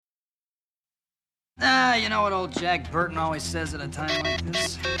You know what old Jack Burton always says at a time like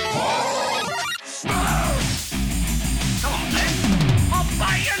this? Come on, then. I'll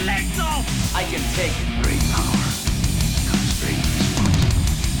bite your legs off! I can take it. Great power comes great responsibility.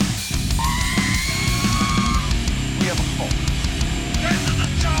 We have a fault. Get to the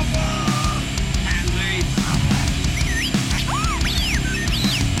chopper! Andy!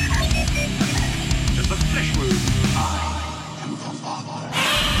 Just a flesh wound. I am the father.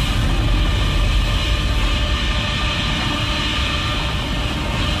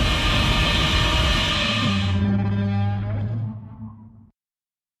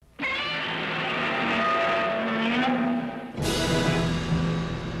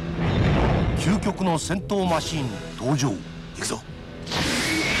究極の戦闘マシーン登場。行くぞ。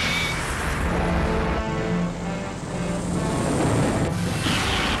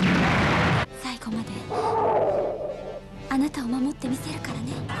最後まであなたを守ってみせるから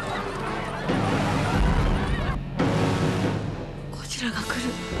ね。こちらが来る。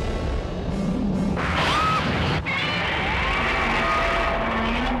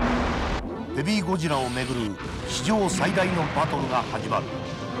ベビーゴジラをめぐる史上最大のバトルが始まる。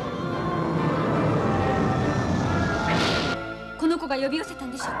この子が呼び寄せた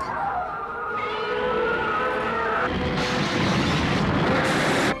んでしょうか。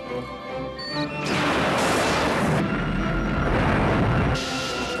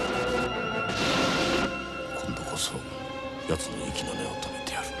今度こそ奴の息の根を止め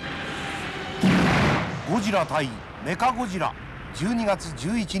てやる。ゴジラ対メカゴジラ、12月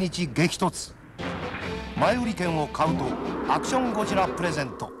11日激突。前売り券を買うとアクションゴジラプレゼ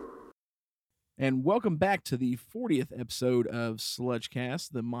ント。And welcome back to the 40th episode of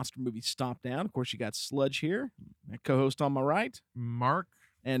Sludgecast, the monster movie Stomp Down. Of course, you got Sludge here, my co-host on my right, Mark,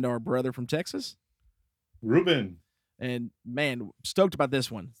 and our brother from Texas, Ruben. And man, stoked about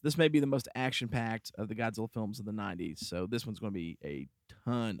this one. This may be the most action-packed of the Godzilla films of the 90s, so this one's going to be a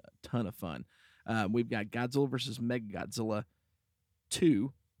ton of fun. We've got Godzilla versus Mechagodzilla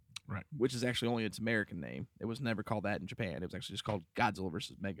 2, right? Which is actually only its American name. It was never called that in Japan. It was actually just called Godzilla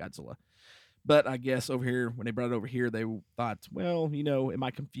versus Mechagodzilla. But I guess over here, when they brought it over here, they thought, well, you know, it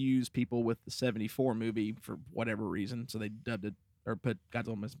might confuse people with the 74 movie for whatever reason. So they dubbed it or put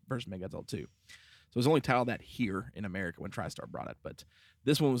Godzilla vs. Mechagodzilla 2. So it was only titled that here in America when TriStar brought it. But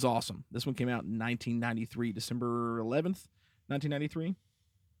this one was awesome. This one came out in 1993, December 11th, 1993.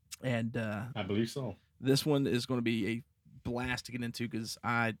 And I believe so. This one is going to be a blast to get into because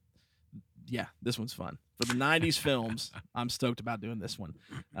this one's fun. For the 90s films, I'm stoked about doing this one.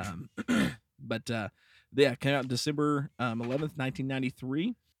 But came out December 11th,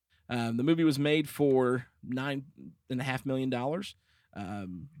 1993. The movie was made for $9.5 million.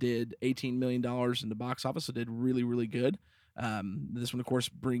 Did $18 million in the box office, so did really, really good. This one, of course,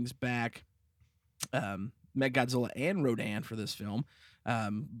 brings back Mechagodzilla and Rodan for this film,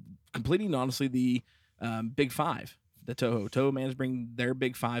 completing, honestly, the Big Five. The Toho managed to bring their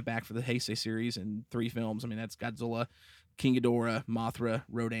Big Five back for the Heisei series in 3 films. I mean, that's Godzilla, King Ghidorah, Mothra,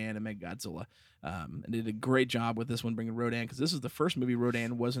 Rodan, and Mechagodzilla. And they did a great job with this one, bringing Rodan, because this is the first movie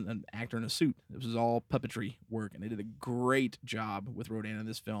Rodan wasn't an actor in a suit. This was all puppetry work, and they did a great job with Rodan in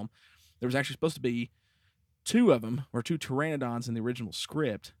this film. There was actually supposed to be 2 of them, or 2 pteranodons in the original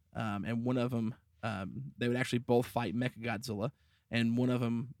script, and one of them, they would actually both fight Mechagodzilla, and one of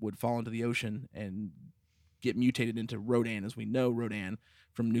them would fall into the ocean and get mutated into Rodan, as we know Rodan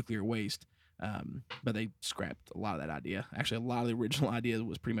from Nuclear Waste. But they scrapped a lot of that idea. Actually, a lot of the original idea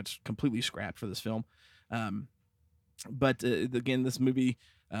was pretty much completely scrapped for this film. But again, this movie,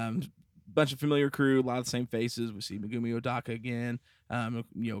 bunch of familiar crew, a lot of the same faces. We see Megumi Odaka again.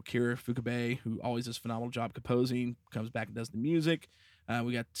 Kira Fukabe, who always does a phenomenal job composing, comes back and does the music.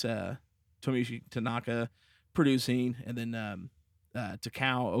 We got Tomoyoshi Tanaka producing, and then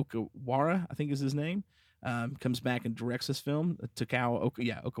Takao Okawara, I think is his name, comes back and directs this film.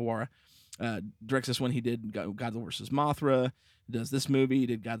 Okawara directs this one. He did Godzilla vs. Mothra. He does this movie. He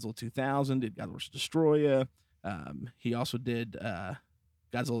did Godzilla 2000. Did Godzilla vs. Destroya. He also did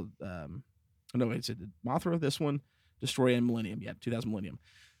Godzilla. He did Mothra. This one, Destroya, and Millennium. Yeah, 2000 Millennium.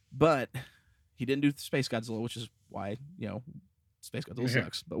 But he didn't do Space Godzilla, which is why Space Godzilla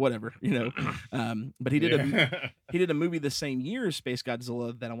sucks, but whatever, But he did a movie the same year as Space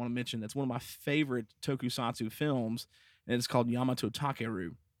Godzilla that I want to mention. That's one of my favorite tokusatsu films, and it's called Yamato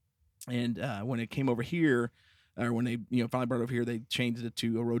Takeru. And when it came over here, or when they finally brought it over here, they changed it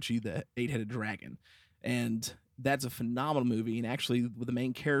to Orochi, the 8-headed dragon, and that's a phenomenal movie. And actually, with the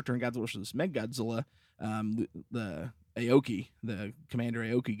main character in Godzilla vs. Mechagodzilla, the Aoki, the Commander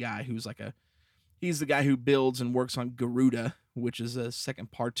Aoki guy, who's he's the guy who builds and works on Garuda, which is a second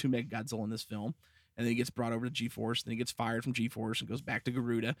part to Mechagodzilla in this film. and then he gets brought over to G-Force, then he gets fired from G-Force and goes back to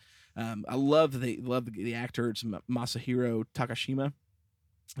Garuda. I love the actor. It's Masahiro Takashima,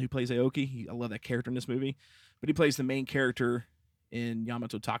 who plays Aoki. I love that character in this movie, but he plays the main character in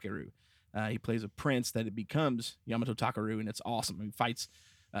Yamato Takeru. He plays a prince that it becomes Yamato Takeru, and it's awesome. He fights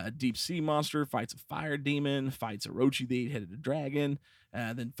a deep sea monster, fights a fire demon, fights Orochi the eight-headed dragon,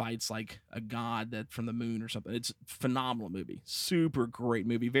 then fights like a god that from the moon or something. It's a phenomenal movie. Super great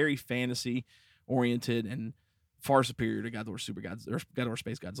movie. Very fantasy oriented and far superior to Godzilla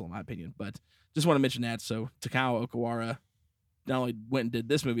Space Godzilla, in my opinion. But just want to mention that. So Takao Okawara not only went and did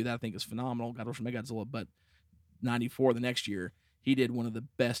this movie that I think is phenomenal, Godzilla Mechagodzilla, but 94, the next year, he did one of the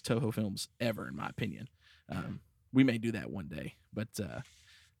best Toho films ever, in my opinion. We may do that one day. But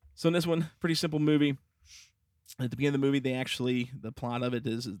so in this one, pretty simple movie. At the beginning of the movie, the plot of it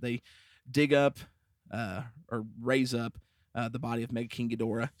is they dig up or raise up the body of Mega King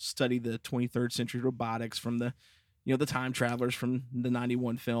Ghidorah, study the 23rd century robotics from the time travelers from the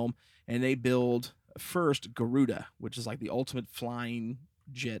 91 film, and they build first Garuda, which is like the ultimate flying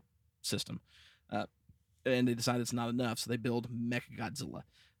jet system. And they decide it's not enough, so they build Mechagodzilla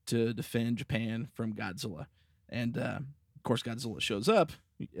to defend Japan from Godzilla. And of course, Godzilla shows up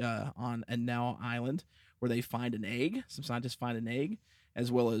on Anao Island, where they find an egg. Some scientists find an egg,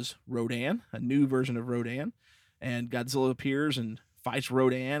 as well as Rodan, a new version of Rodan. And Godzilla appears and fights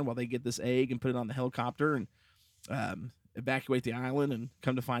Rodan while they get this egg and put it on the helicopter and evacuate the island. And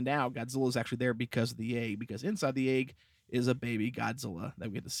come to find out, Godzilla is actually there because of the egg, because inside the egg is a baby Godzilla that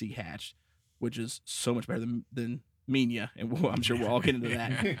we get to see hatched, which is so much better than Minya. And I'm sure we'll all get into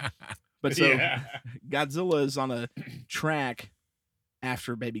that. But so Godzilla is on a track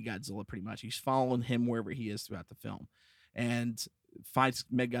after baby Godzilla, pretty much. He's following him wherever he is throughout the film and fights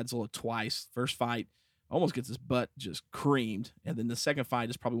Mechagodzilla twice. First fight almost gets his butt just creamed. And then the second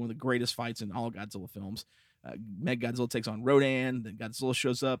fight is probably one of the greatest fights in all Godzilla films. Mechagodzilla takes on Rodan, then Godzilla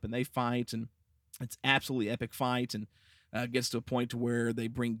shows up and they fight, and it's absolutely epic fight, and gets to a point to where they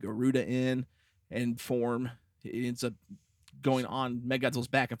bring Garuda in and form. It ends up going on Mechagodzilla's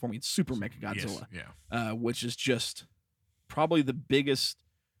back and forming Super Mechagodzilla, which is just probably the biggest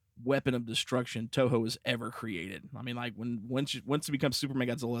weapon of destruction Toho has ever created. I mean, like once it becomes Super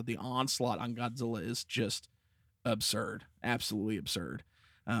Mechagodzilla, the onslaught on Godzilla is just absurd, absolutely absurd.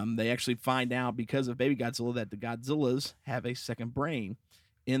 They actually find out because of baby Godzilla that the Godzillas have a second brain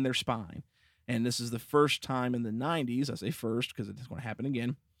in their spine. And this is the first time in the 90s, I say first because it's going to happen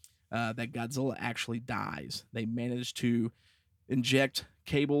again, that Godzilla actually dies. They managed to inject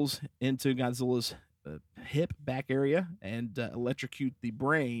cables into Godzilla's hip back area and electrocute the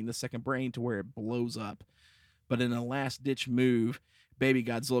brain, the second brain, to where it blows up. But in a last-ditch move, baby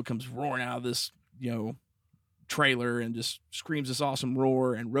Godzilla comes roaring out of this, trailer and just screams this awesome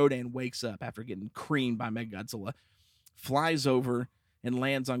roar, and Rodan wakes up after getting creamed by Mechagodzilla, flies over and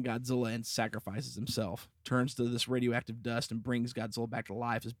lands on Godzilla and sacrifices himself, turns to this radioactive dust and brings Godzilla back to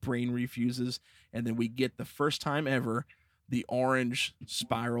life. His brain refuses, and then we get the first time ever the orange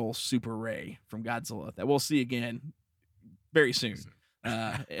spiral super ray from Godzilla that we'll see again very soon.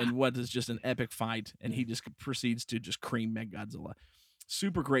 And what is just an epic fight, and he just proceeds to just cream Mechagodzilla.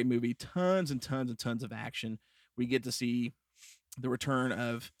 Super great movie, tons and tons and tons of action. We get to see the return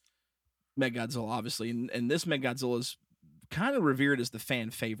of Mechagodzilla, obviously, and this Mechagodzilla is kind of revered as the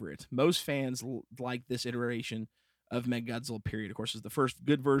fan favorite. Most fans like this iteration of Mechagodzilla, period. Of course, it's the first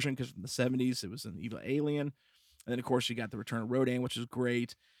good version because from the 70s, it was an evil alien. And then, of course, you got the return of Rodan, which is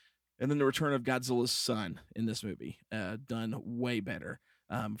great. And then the return of Godzilla's son in this movie, done way better.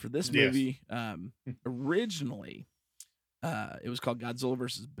 For this movie, originally, it was called Godzilla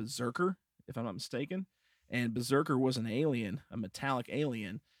versus Berserker, if I'm not mistaken. And Berserker was an alien, a metallic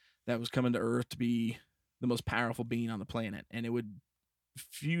alien, that was coming to Earth to be the most powerful being on the planet. And it would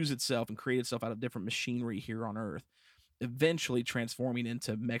fuse itself and create itself out of different machinery here on Earth, eventually transforming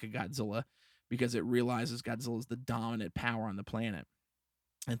into Mechagodzilla because it realizes Godzilla is the dominant power on the planet.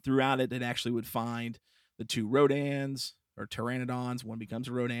 And throughout it, it actually would find the two Rodans or Pteranodons. One becomes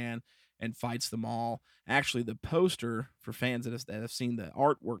a Rodan and fights them all. Actually, the poster, for fans that have seen the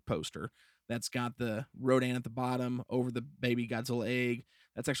artwork poster, that's got the Rodan at the bottom over the baby Godzilla egg.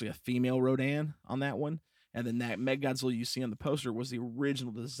 That's actually a female Rodan on that one. And then that Mechagodzilla you see on the poster was the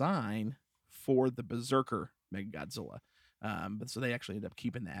original design for the Berserker Mechagodzilla. But so they actually ended up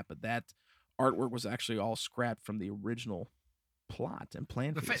keeping that. But that artwork was actually all scrapped from the original plot and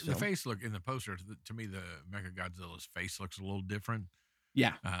plan. The face look in the poster, to me, the Mechagodzilla's face looks a little different.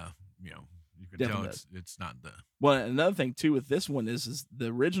 Yeah. You can Definitely tell it's not the... Well, another thing, too, with this one is the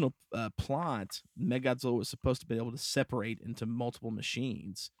original plot, Mechagodzilla was supposed to be able to separate into multiple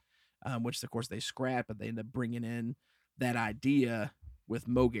machines which of course they scrapped, but they ended up bringing in that idea with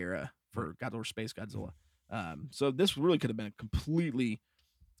Mogera for Godzilla Space Godzilla. So this really could have been a completely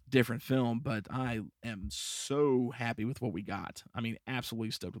different film, but I am so happy with what we got. I mean,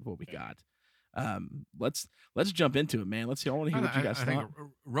 absolutely stoked with what we got. Let's jump into it, man. Let's see. I want to hear what you guys I thought. think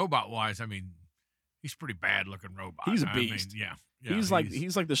robot wise, I mean, he's pretty bad looking robot. He's a I mean, beast. yeah. He's like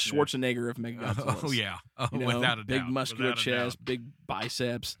the Schwarzenegger of Mechagodzilla. Oh yeah. Oh, You know, without a big doubt. muscular Without a doubt. chest, big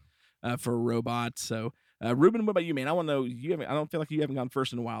biceps for a robot. So, Ruben, what about you, man? I want to know. I don't feel like you haven't gone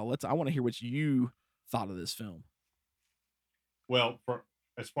first in a while. I want to hear what you thought of this film. Well, for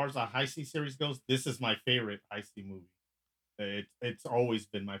as far as the Heisei series goes, this is my favorite Heisei movie. It's always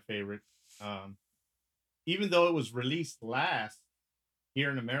been my favorite. Even though it was released last here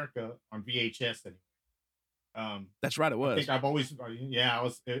in America on VHS anyway. That's right. It I was. think I've always,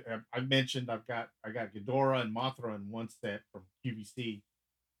 I mentioned I got Ghidorah and Mothra in one set from QVC.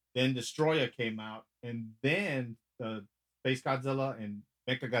 Then Destroyer came out, and then the Space Godzilla and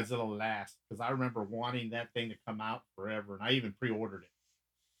Mechagodzilla last, because I remember wanting that thing to come out forever, and I even pre-ordered it.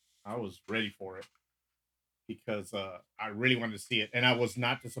 I was ready for it because I really wanted to see it, and I was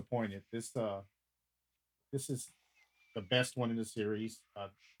not disappointed. This is the best one in the series.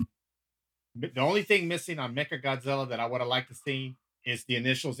 The only thing missing on Mechagodzilla that I would have liked to see is the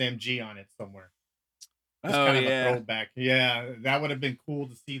initials MG on it somewhere. It's kind of a throwback. Yeah, that would have been cool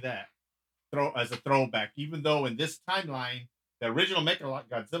to see that as a throwback. Even though in this timeline, the original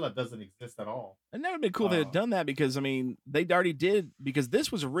Mechagodzilla doesn't exist at all. And that would have been cool if they had done that, because, I mean, they already did, because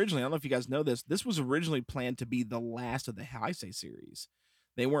this was originally, I don't know if you guys know this, this was originally planned to be the last of the Heisei series.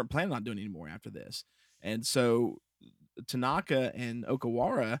 They weren't planning on doing any more after this. And so Tanaka and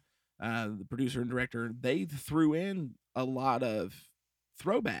Okawara, the producer and director, they threw in a lot of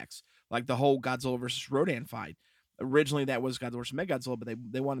throwbacks, like the whole Godzilla versus Rodan fight. Originally, that was Godzilla versus Mechagodzilla, but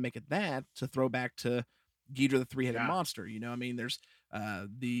they want to make it that to throw back to Ghidorah the three-headed monster. You know, I mean, there's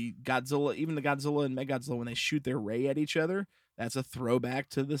the Godzilla, even the Godzilla and Mechagodzilla, when they shoot their ray at each other, that's a throwback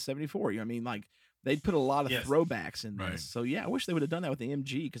to the 74. You know what I mean? Like, they'd put a lot of throwbacks in this. Right. So yeah, I wish they would have done that with the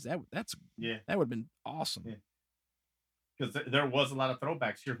MG, because that would have been awesome. Because there was a lot of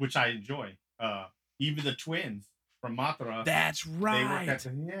throwbacks here, which I enjoy. Even the twins from Mothra. That's right.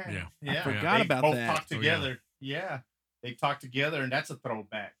 I forgot about both that. Talked together. They talked together, and that's a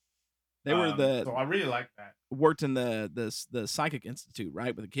throwback. They were so I really like that. Worked in the Psychic Institute,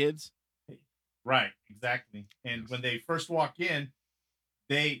 right, with the kids. Right, exactly. And when they first walk in,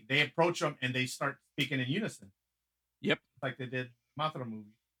 they approach them and they start speaking in unison. Yep, like they did Mothra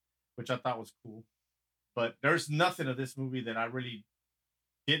movie, which I thought was cool. But there's nothing of this movie that I really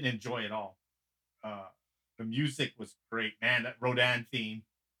didn't enjoy at all. The music was great, man. That Rodan theme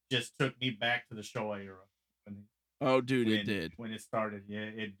just took me back to the Showa era. It did when it started. Yeah,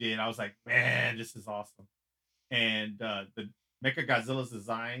 it did. I was like, man, this is awesome. And the Mechagodzilla's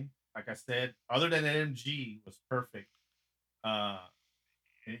design, like I said, other than MG, was perfect. And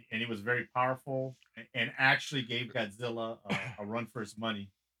it was very powerful, and actually gave Godzilla a run for his money.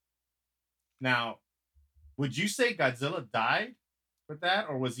 Now, would you say Godzilla died with that,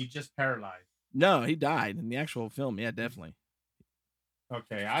 or was he just paralyzed? No, he died in the actual film. Yeah, definitely.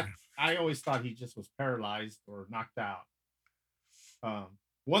 Okay, I always thought he just was paralyzed or knocked out.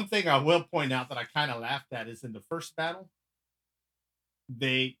 One thing I will point out that I kind of laughed at is in the first battle,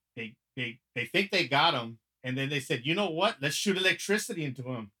 they think they got him, and then they said, you know what? Let's shoot electricity into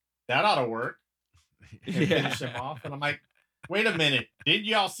him. That ought to work. And finish him off. And I'm like, wait a minute. Didn't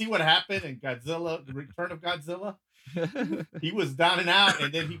y'all see what happened in Godzilla, the Return of Godzilla? He was down and out,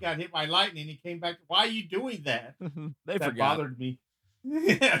 and then he got hit by lightning. He came back. Why are you doing that? That bothered me.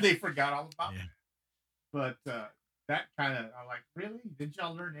 They forgot all about it. But that kind of, I'm like, really? Did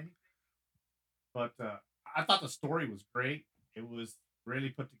y'all learn anything? But I thought the story was great. It was really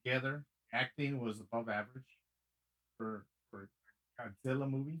put together. Acting was above average for Godzilla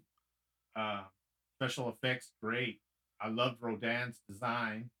movie. Special effects, great. I loved Rodan's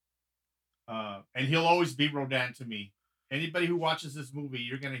design. And he'll always be Rodan to me. Anybody who watches this movie,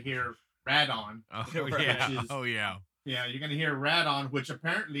 you're going to hear Radon. Yeah, you're going to hear Radon, which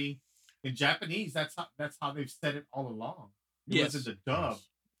apparently in Japanese, that's how they've said it all along. It was in the dub.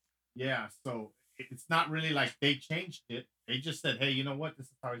 Yeah, so it's not really like they changed it. They just said, hey, you know what? This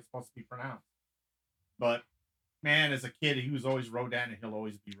is how it's supposed to be pronounced. But, man, as a kid, he was always Rodan, and he'll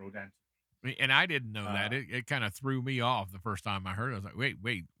always be Rodan. And I didn't know that. It kind of threw me off the first time I heard it. I was like,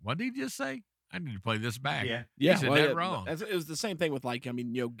 wait, what did he just say? I need to play this back. Yeah. He said that wrong. It was the same thing with, like, I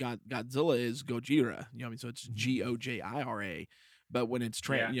mean, you know, Godzilla is Gojira. You know what I mean? So it's Gojira. But when it's,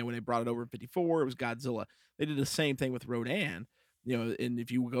 when they brought it over in 54, it was Godzilla. They did the same thing with Rodan. you know, and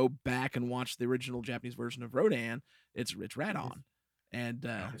if you go back and watch the original Japanese version of Rodan, it's Radon, and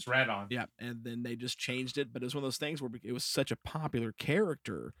It's Radon. yeah, and then they just changed it. But it was one of those things where it was such a popular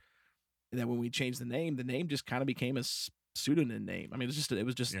character that when we changed the name just kind of became a pseudonym name. I mean, it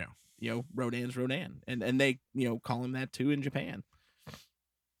was just Yeah. you know, Rodan's Rodan, and they, you know, call him that too in Japan.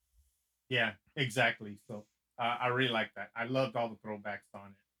 Yeah, exactly. So I really like that. I loved all the throwbacks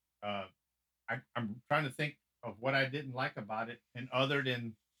on it. I'm trying to think of what I didn't like about it, and other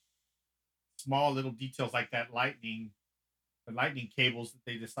than small little details like the lightning cables that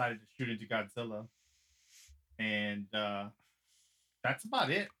they decided to shoot into Godzilla, and that's about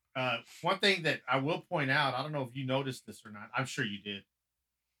it. One thing that I will point out, I don't know if you noticed this or not. I'm sure you did.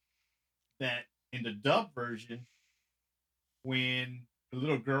 That in the dub version, when the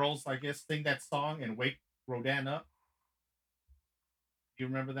little girls, I guess, sing that song and wake Rodan up. Do you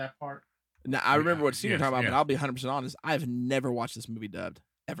remember that part? Now I remember what scene you're Yes, talking about, yeah. but I'll be 100% honest. I've never watched this movie dubbed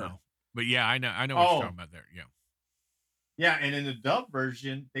ever. No. But yeah, I know what Oh. you're talking about there. Yeah. Yeah, and in the dub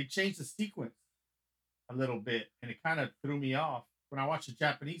version, they changed the sequence a little bit, and it kind of threw me off when I watched the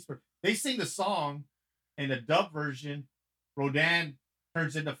Japanese version. They sing the song, in the dub version, Rodan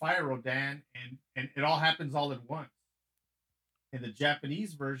turns into Fire Rodan, and it all happens all at once. In the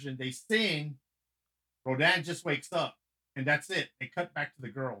Japanese version, they sing, Rodan just wakes up, and that's it. They cut back to the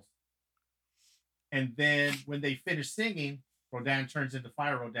girls. And then when they finish singing, Rodan turns into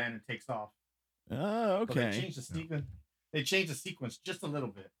Fire Rodan and takes off. Oh, So they okay. changed the sequence. They changed the sequence just a little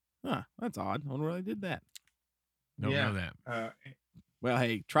bit. Huh, that's odd. I wonder why they did that. Don't Yeah. know that. Well,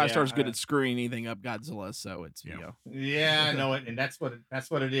 hey, TriStar's good uh, at screwing anything up Godzilla, so it's Yeah. you know. Yeah, I know it, and that's what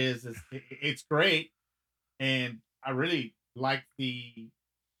it is. It's great, and I really like the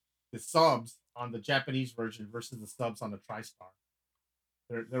subs on the Japanese version versus the subs on the TriStar.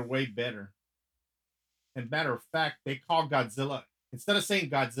 They're way better. And matter of fact, they call Godzilla, instead of saying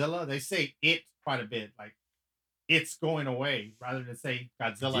Godzilla, they say it quite a bit, like it's going away, rather than say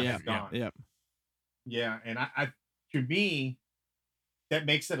Godzilla Yeah, has gone. yeah. Yeah, and I to me, that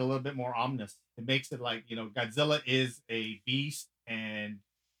makes it a little bit more ominous. It makes it like, you know, Godzilla is a beast and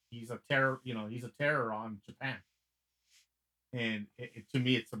he's a terror, you know, he's a terror on Japan. And to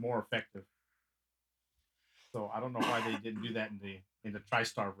me, it's a more effective. So I don't know why they didn't do that in the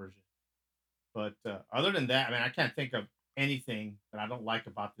TriStar version. But other than that, I mean, I can't think of anything that I don't like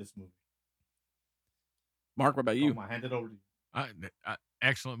about this movie. Mark, what about you? I'm gonna hand it over to you.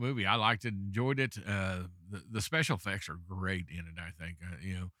 Excellent movie. I liked it, enjoyed it. The special effects are great in it. I think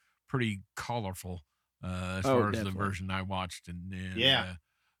you know, pretty colorful as far as the definitely. version I watched, and Yeah.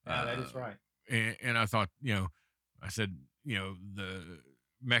 Yeah, that is right. And I thought, you know, I said, you know, the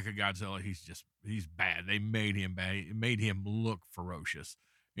Mecha Godzilla, he's bad. They made him bad. It made him look ferocious,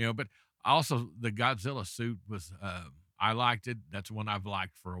 you know. But also the Godzilla suit was, I liked it. That's one I've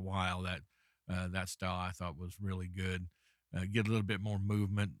liked for a while. That style I thought was really good. Get a little bit more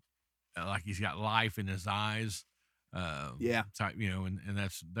movement, like he's got life in his eyes. Yeah. Type, you know, and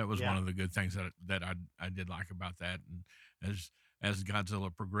that was Yeah. one of the good things that I did like about that. And as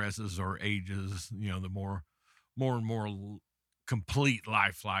Godzilla progresses or ages, you know, the more and more complete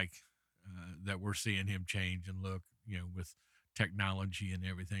lifelike that we're seeing him change and look, you know, with technology and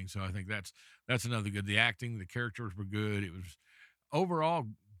everything. So I think that's another good. The acting, the characters were good. It was overall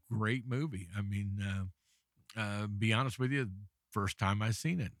great movie. I mean, be honest with you, first time I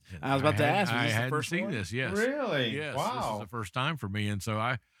seen it. I was about to ask, was I this the hadn't first seen one? this. Yes, Really? yes. Wow. This is the first time for me, and so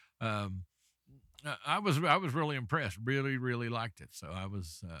I was really impressed. Really, really liked it. So I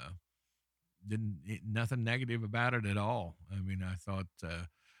was nothing negative about it at all. I mean, I thought the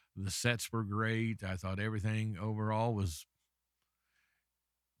sets were great. I thought everything overall was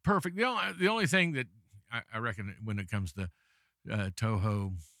perfect. The only thing that I reckon when it comes to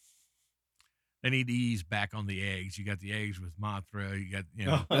Toho, they need to ease back on the eggs. You got the eggs with Mothra. You got, you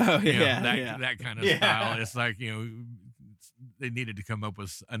know, Oh, you know, yeah. that kind of Yeah. style. It's like, you know, they needed to come up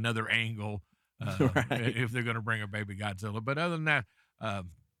with another angle Right. if they're going to bring a baby Godzilla. But other than that,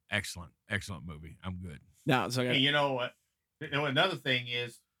 excellent movie. I'm good. Now, so I got, And you know what? Another thing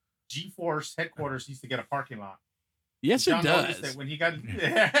is, G-Force headquarters used to get a parking lot. yes, it John noticed does. that when he got,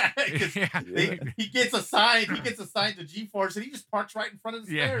 'cause Yeah. he gets assigned to G-Force, and he just parks right in front of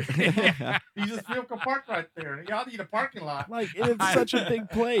the Yeah. stairs. He just can park right there. Y'all need a parking lot. Like, and it's such a big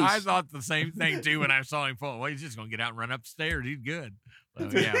place. I thought the same thing too when I saw him fall. Well, he's just going to get out and run upstairs. He's good. So,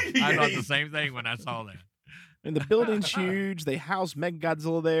 yeah, I thought the same thing when I saw that. And the building's huge. They house Mega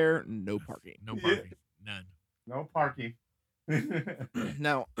Godzilla there. No parking. No parking, none. No parking.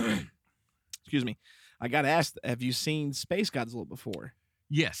 Now, excuse me. I got asked, have you seen Space Godzilla before?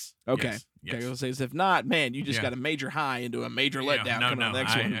 Yes. Okay. Yes, Okay. yes. We'll say if not, man, you just Yeah. got a major high into a major Yeah, letdown no, coming on the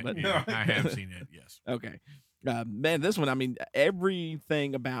next I, one. But I have seen it. Yes. okay. Man, this one, I mean,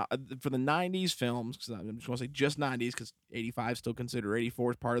 everything about for the 90s films, because I'm just going to say just 90s because 85 still considered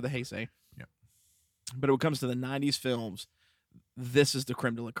 84 as part of the Heisei. Yep. But when it comes to the 90s films, this is the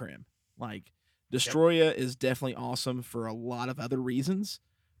creme de la creme. Like, Destroya is definitely awesome for a lot of other reasons,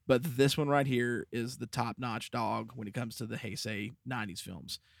 but this one right here is the top-notch dog when it comes to the Heisei 90s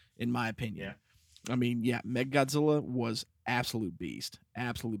films, in my opinion. Yeah. I mean, Mechagodzilla was absolute beast.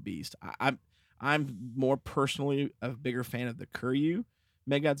 I'm more personally a bigger fan of the Kuryu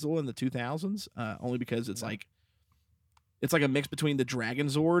Mechagodzilla in the 2000s, only because it's like a mix between the Dragon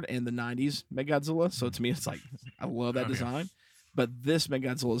Zord and the 90s Mechagodzilla. So to me, it's like I love that design. But this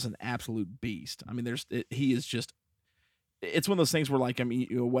Mechagodzilla is an absolute beast. I mean, he is just. It's one of those things where, like, I mean,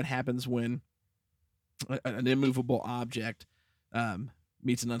 what happens when an immovable object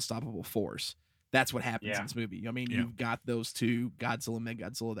meets an unstoppable force? That's what happens in this movie. I mean, you've got those two, Godzilla and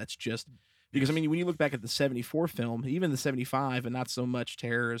Mechagodzilla. That's just because, I mean, when you look back at the 74 film, even the 75, and not so much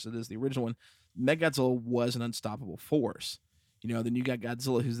terror as it is the original one, Mechagodzilla was an unstoppable force. Then you got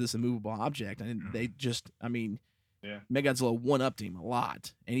Godzilla, who's this immovable object, and they just, I mean, Mechagodzilla one-upped him a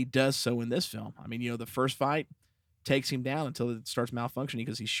lot, and he does so in this film. I mean, the first fight takes him down until it starts malfunctioning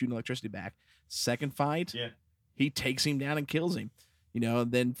because he's shooting electricity back. Second fight, he takes him down and kills him.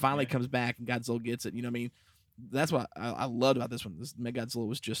 And then finally comes back and Godzilla gets it. I mean, that's what I loved about this one. This Mechagodzilla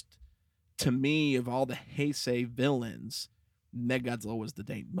was just, to me, of all the Heisei villains, Mechagodzilla was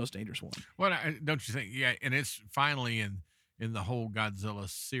the most dangerous one. Well, don't you think? Yeah, and it's finally in the whole Godzilla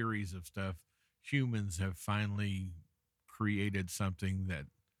series of stuff, humans have finally created something that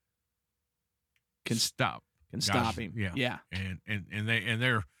can stop him. Yeah. And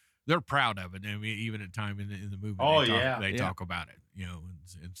they're proud of it. I mean, even at time in the movie, they talk about it,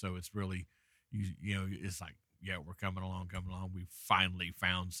 and so it's really, it's like, we're coming along. We finally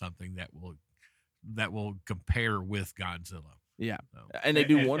found something that will compare with Godzilla. Yeah. So. And they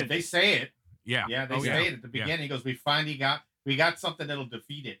do one. They say it. Yeah. Yeah. They say it at the beginning. He goes, we got something that'll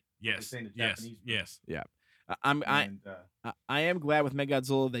defeat it. Yes. Yes. Yeah. I am glad with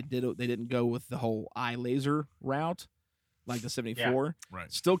Mechagodzilla they didn't go with the whole eye laser route like the 74. Yeah,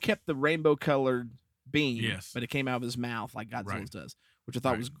 right. Still kept the rainbow colored beam, yes, but it came out of his mouth like Godzilla's does, which I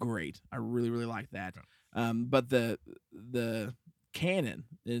thought was great. I really liked that. Yeah. But the cannon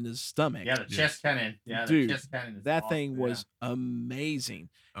in his stomach, the chest cannon, dude, the chest cannon is that awesome. thing was amazing.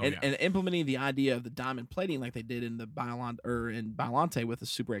 Oh, and implementing the idea of the diamond plating like they did in the in Biollante with the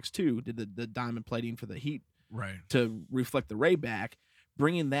Super X2, did the diamond plating for the heat to reflect the ray back,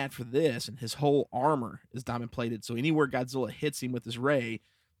 bringing that for this, and his whole armor is diamond plated, so anywhere Godzilla hits him with his ray,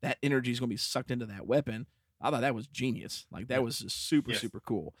 that energy is going to be sucked into that weapon. I thought that was genius. Like, that was just super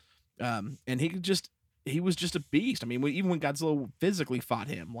cool. And he was just a beast. I mean, even when Godzilla physically fought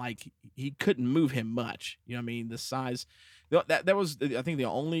him, like, he couldn't move him much. You know what I mean? The size, that was, I think, the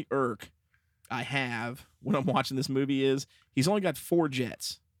only irk I have when I'm watching this movie is he's only got 4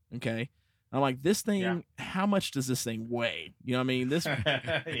 jets. Okay. I'm like, this thing, how much does this thing weigh? You know what I mean? This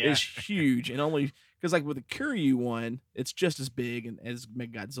is huge. And only because, like, with the Kuryu one, it's just as big as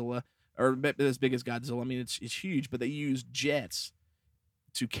Mechagodzilla, or as big as Godzilla. I mean, it's huge, but they use jets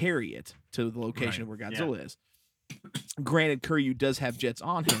to carry it to the location of where Godzilla is. Granted, Kuryu does have jets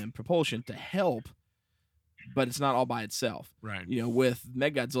on him, propulsion to help, but it's not all by itself. Right. With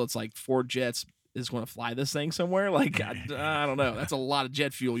Mechagodzilla, it's like 4 jets is going to fly this thing somewhere. Like, I don't know. That's a lot of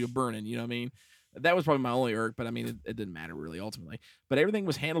jet fuel you're burning. You know what I mean? That was probably my only irk, but I mean, it didn't matter really ultimately. But everything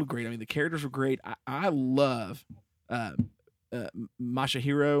was handled great. I mean, the characters were great. I love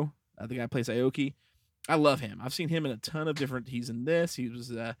Masahiro, the guy who plays Aoki. I love him. I've seen him in a ton of different. He's in this. He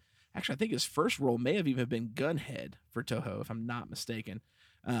was actually, I think his first role may have even been Gunhead for Toho, if I'm not mistaken.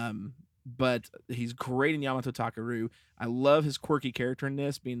 But he's great in Yamato Takaru. I love his quirky character in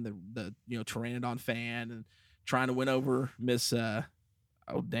this, being the Pteranodon fan and trying to win over Miss I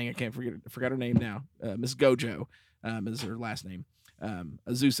forgot her name now. Miss Gojo is her last name.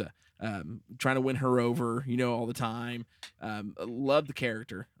 Azusa. Trying to win her over, all the time. I love the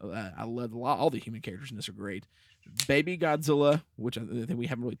character. I love all the human characters in this are great. Baby Godzilla, which I think we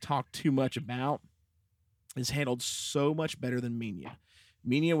haven't really talked too much about, is handled so much better than Minya.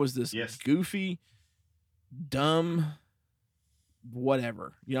 Minya was this goofy, dumb,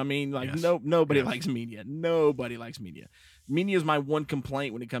 whatever. You know what I mean? Like, nobody likes Minya. Nobody likes Minya. Minya is my one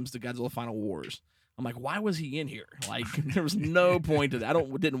complaint when it comes to Godzilla Final Wars. I'm like, why was he in here? Like, there was no point to that.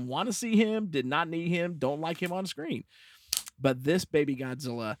 Didn't want to see him, did not need him, don't like him on screen. But this Baby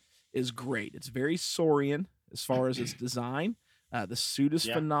Godzilla is great. It's very Saurian as far as its design. The suit is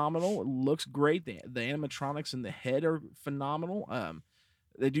Yeah. phenomenal. It looks great. The animatronics in the head are phenomenal.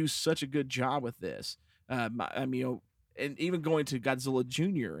 They do such a good job with this. I mean, and even going to Godzilla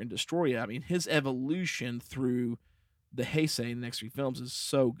Jr. and Destroya, I mean, his evolution through the Heisei in the next 3 films is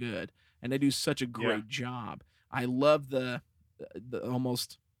so good, and they do such a great job. I love the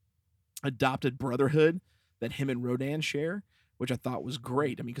almost adopted brotherhood that him and Rodan share, which I thought was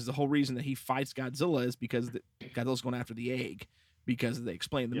great. I mean, because the whole reason that he fights Godzilla is because Godzilla's going after the egg, because they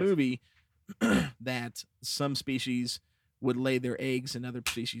explain in the movie that some species would lay their eggs in other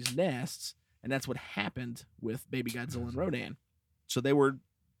species' nests, and that's what happened with baby Godzilla and Rodan. So they were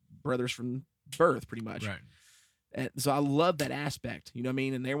brothers from birth, pretty much. Right. And so I love that aspect, you know what I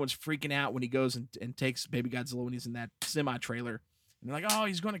mean? And everyone's freaking out when he goes and takes baby Godzilla when he's in that semi-trailer. And they're like, oh,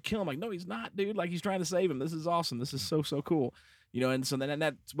 he's going to kill him. Like, no, he's not, dude. Like, he's trying to save him. This is awesome. This is so, so cool. You know, and so then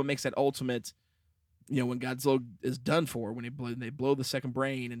that's what makes that ultimate, you know, when Godzilla is done for, when they blow the second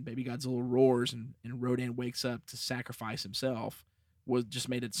brain and baby Godzilla roars and Rodan wakes up to sacrifice himself, was just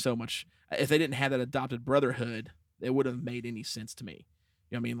made it so much. If they didn't have that adopted brotherhood, it wouldn't have made any sense to me.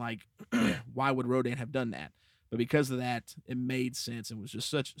 You know what I mean? Like, why would Rodan have done that? But because of that, it made sense and was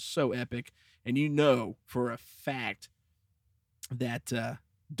just so epic. And you know for a fact that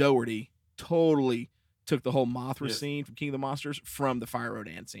Doherty totally took the whole Mothra scene from King of the Monsters from the Fire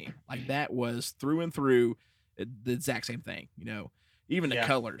Rodan scene. Like, that was through and through the exact same thing, you know. Even the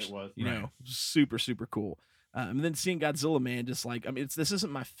colors, it was, you know, super, super cool. And then seeing Godzilla, man, just like, I mean, this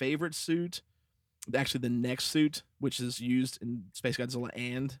isn't my favorite suit. Actually, the next suit, which is used in Space Godzilla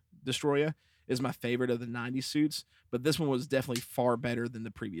and Destroya, is my favorite of the 90s suits, but this one was definitely far better than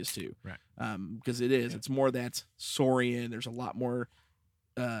the previous two. Right. Because it's more that Saurian. There's a lot more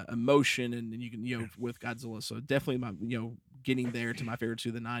emotion, and you can, you know, with Godzilla. So definitely my, you know, getting there to my favorite two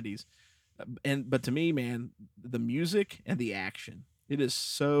of the 90s. But to me, man, the music and the action, it is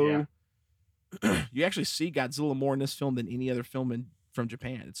so. You actually see Godzilla more in this film than any other film from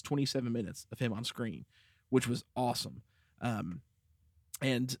Japan. It's 27 minutes of him on screen, which was awesome.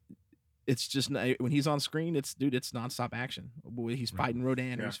 And it's just, when he's on screen, it's nonstop action. He's fighting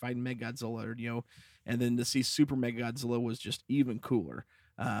Rodan, or he's fighting Mechagodzilla, or, you know, and then to see Super Mechagodzilla was just even cooler.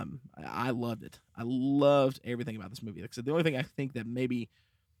 I loved it. I loved everything about this movie. Like I said, the only thing I think that maybe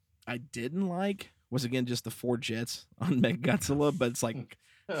I didn't like was, again, just the 4 jets on Mechagodzilla, but it's like,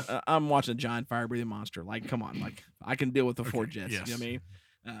 I'm watching a giant fire-breathing monster. Like, come on, like, I can deal with the 4 jets. Yes. You know what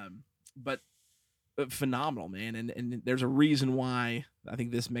I mean? But phenomenal, man. And there's a reason why I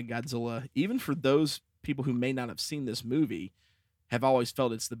think this Mechagodzilla, even for those people who may not have seen this movie, have always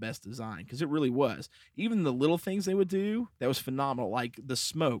felt it's the best design, because it really was. Even the little things they would do, that was phenomenal. Like the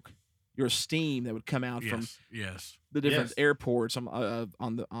smoke, your steam that would come out from the different airports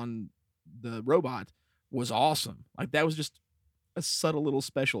on the robot was awesome. Like, that was just a subtle little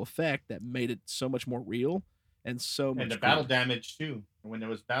special effect that made it so much more real and so much. And the battle damage too. When there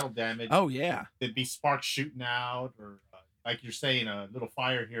was battle damage, oh yeah, there'd be sparks shooting out, or like you're saying, a little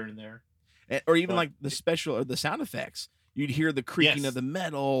fire here and there, or even like the special or the sound effects. You'd hear the creaking of the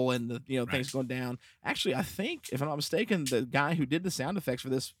metal and the, you know, things going down. Actually, I think, if I'm not mistaken, the guy who did the sound effects for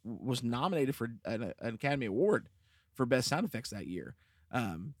this was nominated for an Academy Award for best sound effects that year,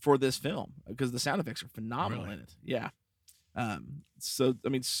 for this film, because the sound effects are phenomenal in it. Yeah. So I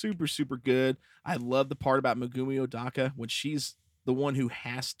mean, super, super good. I love the part about Megumi Odaka when she's the one who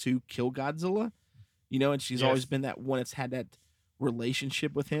has to kill Godzilla, you know, and she's always been that one that's had that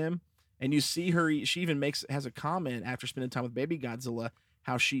relationship with him. And you see her, she even has a comment after spending time with baby Godzilla,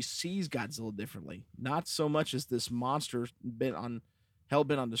 how she sees Godzilla differently. Not so much as this monster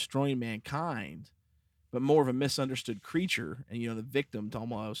hell-bent on destroying mankind, but more of a misunderstood creature, and, you know, the victim to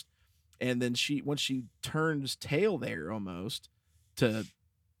almost. And then once she turns tail there almost to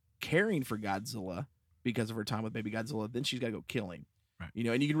caring for Godzilla because of her time with baby Godzilla, then she's got to go kill him. Right. You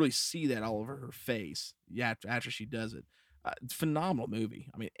know, and you can really see that all over her face. Yeah, after she does it. It's a phenomenal movie.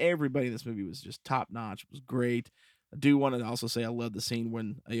 I mean, everybody in this movie was just top notch. It was great. I do want to also say I love the scene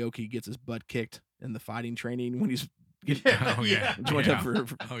when Aoki gets his butt kicked in the fighting training when he's joined up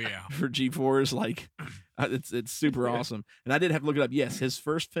for G-Force. Like, it's super awesome. And I did have to look it up. Yes, his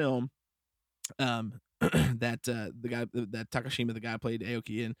first film, that Takashima, the guy who played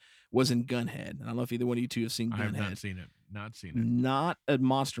Aoki in, was in Gunhead. And I don't know if either one of you two have seen Gunhead. I have not seen it. Not a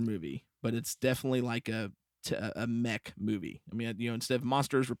monster movie, but it's definitely like a mech movie. I mean, you know, instead of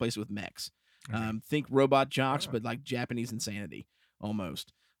monsters, replace it with mechs. Think Robot Jocks, but like Japanese Insanity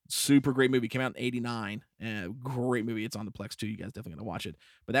almost. Super great movie. Came out in '89. Great movie. It's on the Plex too. You guys definitely gotta watch it.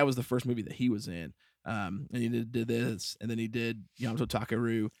 But that was the first movie that he was in. And he did this, and then he did Yamato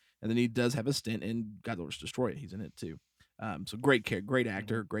Takaru, and then he does have a stint in Godzilla's Destroya. He's in it too. So great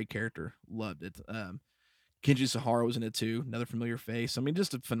actor, great character, loved it. Kenji Sahara was in it too, another familiar face. I mean,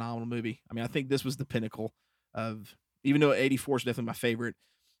 just a phenomenal movie. I mean, I think this was the pinnacle of, even though 84 is definitely my favorite,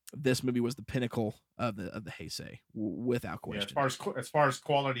 this movie was the pinnacle of the Heisei, without Yeah, question. as far as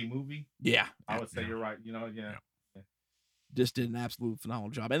quality movie, Yeah, I would say Yeah. you're right. You know, yeah. just did an absolute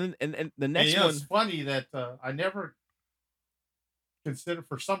phenomenal job. And then and the And next you know, one, it's funny that I never consider,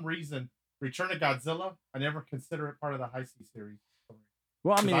 for some reason, Return of Godzilla. I never consider it part of the Heisei series.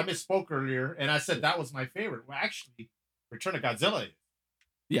 well, I 'Cause mean, I misspoke earlier, and I said that was my favorite. Well, actually, Return of Godzilla is.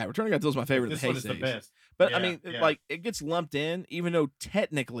 yeah, Return of Godzilla is my favorite. This of one the is the Heisei's. best. But I Yeah, mean, yeah. like it gets lumped in, even though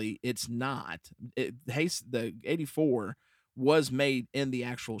technically it's not. The 84 was made in the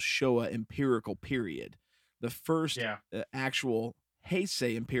actual Showa empirical period. The first Yeah. actual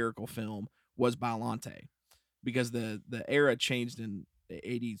Heisei empirical film was Biollante, because the era changed in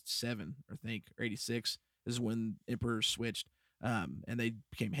 87, I think, or 86 is when Emperor switched, and they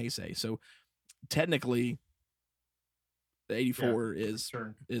became Heisei. So technically, the 84 is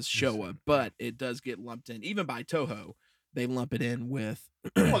Return. Showa, but it does get lumped in, even by Toho. They lump it in with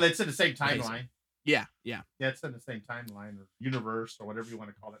Well, it's in the same Heisei. timeline. yeah. Yeah, it's in the same timeline or universe or whatever you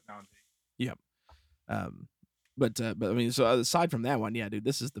want to call it nowadays. But I mean, so aside from that one, yeah, dude,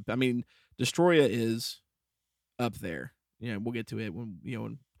 this is I mean, Destroya is up there. You know, we'll get to it when,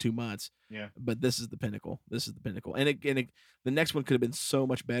 in 2 months. Yeah. But this is the pinnacle. This is the pinnacle. And the next one could have been so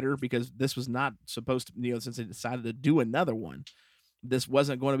much better, because this was not supposed to, since they decided to do another one, this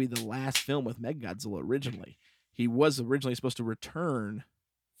wasn't going to be the last film with Mechagodzilla originally. He was originally supposed to return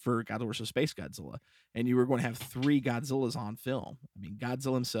for Godzilla vs. Space Godzilla, and you were going to have 3 Godzillas on film. I mean,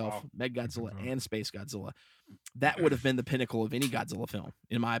 Godzilla himself, Wow. Mechagodzilla, and Space Godzilla. That would have been the pinnacle of any Godzilla film,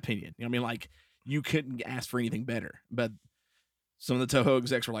 in my opinion. You know what I mean? Like, you couldn't ask for anything better. But some of the Toho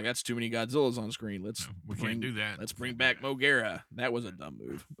execs were like, that's too many Godzillas on screen. We can't do that. Let's bring back Mogera. That was a dumb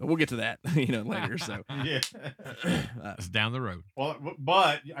move. But we'll get to that, later. So Yeah. It's down the road. Well,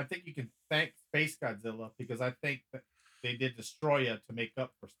 but I think you can thank Space Godzilla, because I think that they did Destroya to make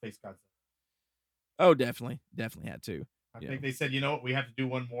up for Space Godzilla. oh, definitely had to. I Yeah. think they said, you know what, we have to do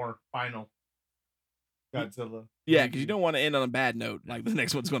one more final Godzilla. Yeah, because you don't want to end on a bad note like the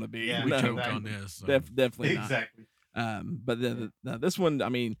next one's going to be. Yeah, We No, choked exactly. on this. So. definitely not. Exactly. But this one, I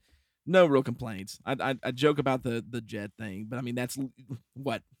mean, no real complaints. I joke about the jet thing, but I mean, that's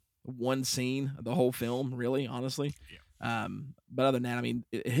what, one scene of the whole film, really, honestly. Yeah. But other than that, I mean,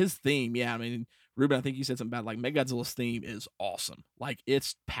 his theme, yeah, I mean, Ruben, I think you said something about, like, Mechagodzilla's theme is awesome. Like,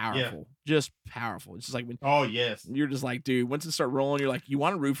 it's powerful, just powerful. It's just like when Oh, yes. you're just like, dude, once it start rolling, you're like, you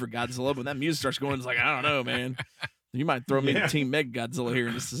want to root for Godzilla, but when that music starts going, it's like, I don't know, man. You might throw me Yeah. to Team Mechagodzilla here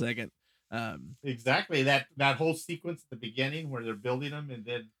in just a second. Exactly. That whole sequence at the beginning where they're building them and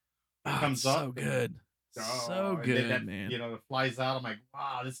then Oh, comes it's up so and- good. So and then good, that, man. it flies out. I'm like,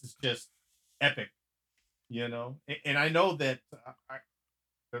 wow, this is just epic. And I know that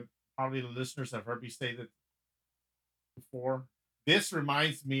that probably the listeners have heard me say that before. This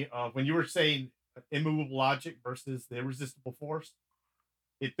reminds me of when you were saying immovable logic versus the irresistible force.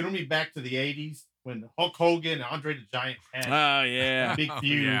 It threw me back to the 80s when Hulk Hogan and Andre the Giant had Oh, yeah. a big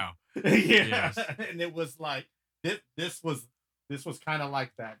feud. Yeah. yeah. Yes. And it was like this was kind of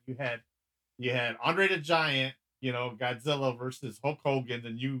like that. You had Andre the Giant, Godzilla versus Hulk Hogan, the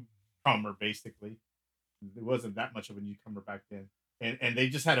newcomer, basically. It wasn't that much of a newcomer back then. And they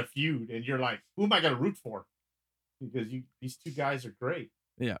just had a feud, and you're like, who am I gonna root for? Because these two guys are great.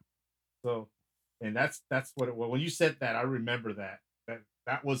 Yeah. So, and that's what it was. When you said that, I remember that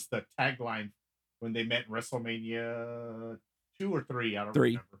was the tagline when they met in WrestleMania 2 or 3. I don't 3.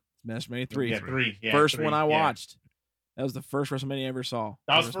 remember. WrestleMania 3. Yeah, 3. Yeah, First 3. one I Yeah. watched. That was the first WrestleMania I ever saw.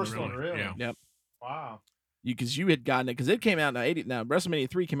 That was the WrestleMania first one, really? Yeah. Yep. Wow. Because you had gotten it, because it came out in 80. Now, WrestleMania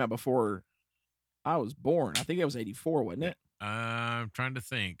 3 came out before I was born. I think it was 84, wasn't it? I'm trying to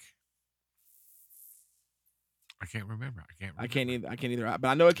think. I can't remember. I can't either. But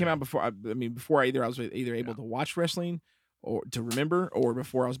I know it came out before. I mean, before I was either able to watch wrestling or to remember, or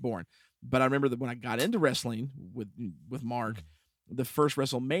before I was born. But I remember that when I got into wrestling with Mark, the first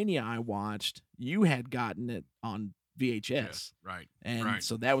WrestleMania I watched, you had gotten it on VHS, Yes, right. and right.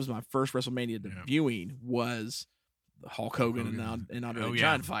 so that was my first WrestleMania Yeah. viewing, was the Hulk Hogan and Andre the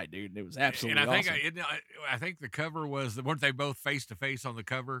Giant fight, dude. It was absolutely and I awesome. think I think the cover was, weren't they both face to face on the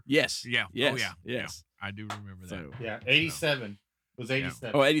cover? Yes. Yeah. Yes. Oh yeah. Yes. Yeah. I do remember that. So, Yeah, 87. It was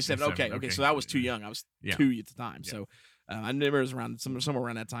 87. oh, 87. 87, Okay. okay. So I was too young. I was Yeah. 2 at the time. Yeah. So I remember it was around somewhere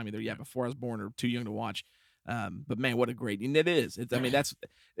around that time, either before I was born or too young to watch. But man, what a great, and it is. I mean,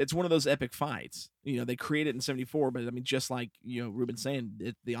 it's one of those epic fights. They created it in 74, but I mean, just like Ruben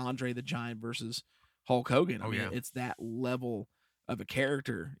saying, the Andre the Giant versus Hulk Hogan. I Oh, mean, yeah. it's that level of a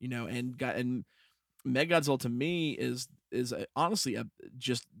character, you know, and Mechagodzilla to me is honestly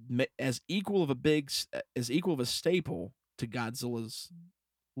as equal of as equal of a staple to Godzilla's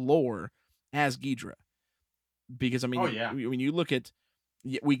lore as Ghidorah. Because I mean, Oh, yeah. when you look at,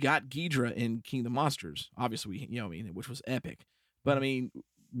 we got Ghidorah in King of the Monsters, obviously, which was epic. But I mean,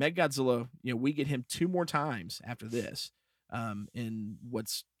 Mechagodzilla, we get him 2 more times after this, in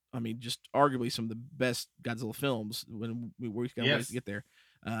what's, I mean, just arguably some of the best Godzilla films when we've got ways to get there.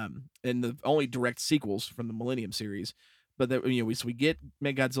 And the only direct sequels from the Millennium series, but that we get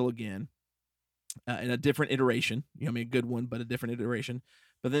Mechagodzilla again, in a different iteration. A good one, but a different iteration.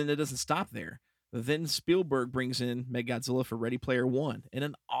 But then it doesn't stop there. Then Spielberg brings in Mechagodzilla for Ready Player One in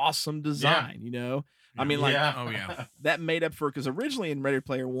an awesome design. I mean, like, Oh, yeah. that made up for, because originally in Ready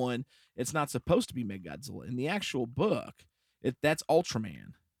Player One, it's not supposed to be Mechagodzilla. In the actual book, that's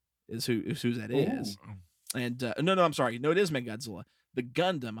Ultraman is who that is. Ooh. And no, I'm sorry, no, it is Mechagodzilla. The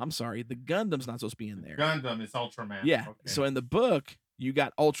Gundam, I'm sorry, the Gundam's not supposed to be in there. Gundam is Ultraman. Yeah. Okay. So in the book, you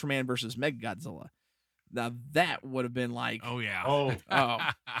got Ultraman versus Mechagodzilla. Now that would have been like, Oh, yeah. oh,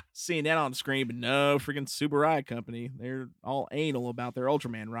 seeing that on the screen, but no, freaking Subaru Company, they're all anal about their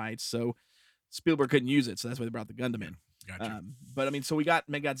Ultraman rights, so Spielberg couldn't use it, so that's why they brought the Gundam in. Gotcha. But I mean, so we got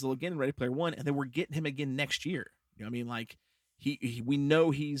Mechagodzilla again in Ready Player One, and then we're getting him again next year. I mean, like, we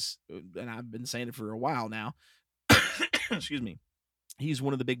know he's, and I've been saying it for a while now. Excuse me, he's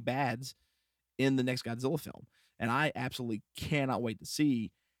one of the big bads in the next Godzilla film, and I absolutely cannot wait to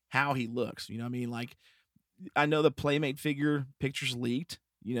see how he looks. I mean, like, I know the Playmate figure pictures leaked,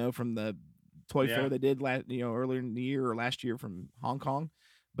 from the toy fair they did earlier in the year or last year from Hong Kong.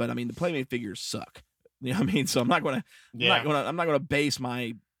 But I mean, the Playmate figures suck. You know what I mean? So I'm not gonna base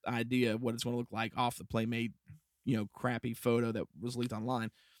my idea of what it's gonna look like off the Playmate, crappy photo that was leaked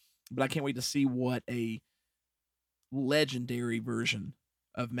online. But I can't wait to see what a legendary version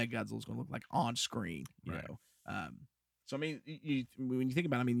of Mechagodzilla is gonna look like on screen. You Right. know. So I mean, when you think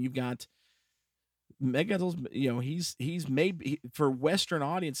about it, I mean, you've got Mechagodzilla's, he's maybe, for Western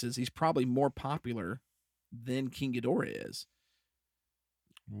audiences, he's probably more popular than King Ghidorah is.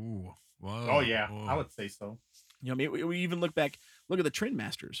 Ooh. Whoa. Oh yeah, Whoa. I would say so. I mean, we even look at the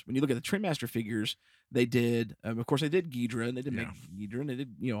Trendmasters. When you look at the Trendmaster figures, they did, of course, they did Ghidorah, and they did make Ghidorah, and they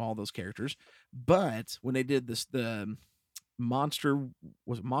did, all those characters. But when they did the Monster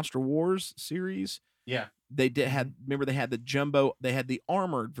Wars series, Yeah. they remember they had the jumbo, they had the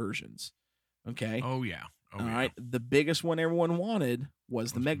armored versions. Okay. Oh, yeah. Oh, All yeah. right. The biggest one everyone wanted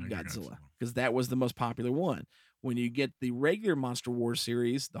was the Was Mechagodzilla, because that was the most popular one. When you get the regular Monster Wars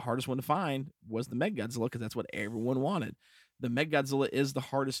series, the hardest one to find was the Mechagodzilla, because that's what everyone wanted. The Mechagodzilla is the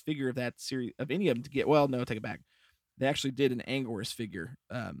hardest figure of that series, of any of them to get. Well, no, take it back. They actually did an Anguirus figure.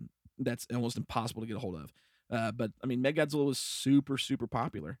 That's almost impossible to get a hold of. But I mean, Mechagodzilla was super, super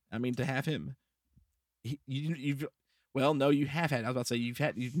popular. I mean, to have him, well, no, you have had. I was about to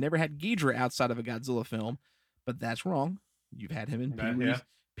say you've never had Ghidorah outside of a Godzilla film, but that's wrong. You've had him in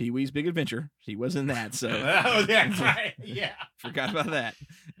Pee-wee's Big Adventure. He was in that, so Oh yeah, right. Yeah. forgot about that.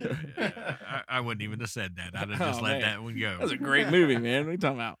 I wouldn't even have said that. I'd have just Oh, let man. that one go. That was a great movie, man. What are you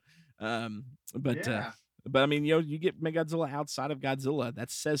talking about? Yeah. But I mean, you get Mechagodzilla outside of Godzilla.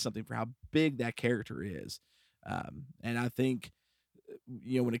 That says something for how big that character is. And I think,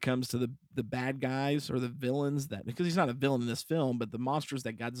 when it comes to the bad guys or the villains, because he's not a villain in this film, but the monsters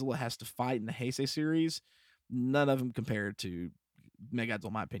that Godzilla has to fight in the Heisei series, none of them compared to Mechagodzilla,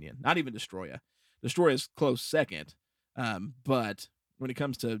 in my opinion. Not even Destroya. Destroya is close second. But when it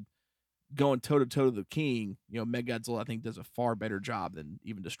comes to going toe to toe to the king, Mechagodzilla, I think, does a far better job than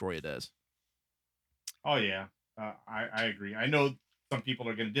even Destroya does. Oh yeah. I agree. I know some people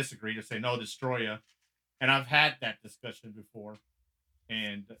are going to disagree to say no, Destroya, and I've had that discussion before.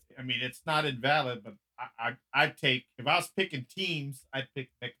 And I mean, it's not invalid, but I'd take, if I was picking teams, I'd pick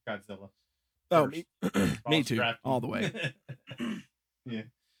Mechagodzilla. Oh, first. me too, Drafting. all the way. Yeah.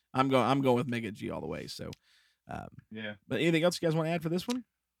 I'm going with Mega G all the way. So, Yeah. but anything else you guys want to add for this one,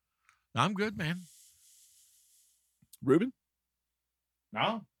 I'm good, man. Ruben?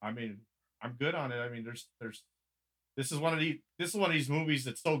 No, I mean, I'm good on it. I mean, there's this is one of these movies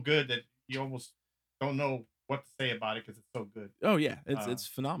that's so good that you almost don't know what to say about it because it's so good. Oh yeah, it's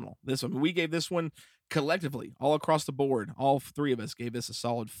phenomenal. This one, we gave this one collectively, all across the board, all 3 of us gave this a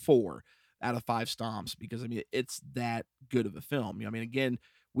solid 4 out of 5 stomps, because I mean, it's that good of a film. I mean, again,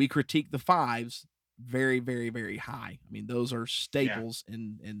 we critique the 5s very, very, very high. I mean, those are staples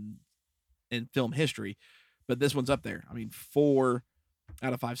in film history, but this one's up there. I mean, 4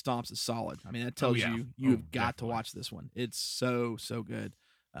 out of 5 stomps is solid. I mean, that tells you've got to watch this one. It's so good.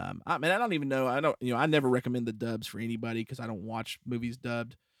 I mean, I don't even know. I never recommend the dubs for anybody because I don't watch movies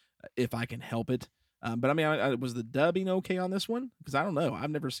dubbed if I can help it. But I mean, was the dubbing okay on this one? Because I don't know. I've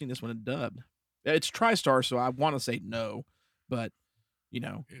never seen this one dubbed. It's TriStar, so I want to say no, but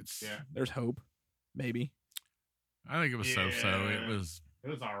It's there's hope, maybe. I think it was so-so. It was It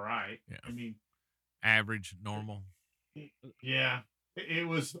was all right. Yeah. I mean, average, normal. yeah, it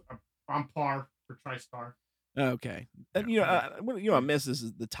was on par for TriStar. Okay, and I miss this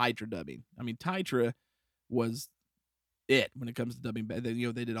is the Titra dubbing. I mean, Titra was it when it comes to dubbing. They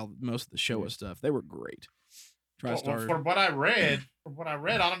did most of the Showa stuff. They were great. TriStar. From what I read,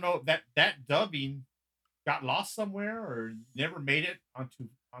 I don't know that dubbing got lost somewhere or never made it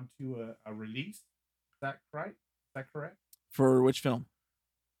onto a release. Is that right? Is that correct? For which film?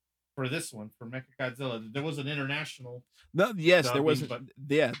 For this one, for Mechagodzilla, there was an international. No, yes, there dubbing, was. but-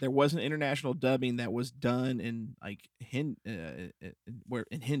 There was an international dubbing that was done in like where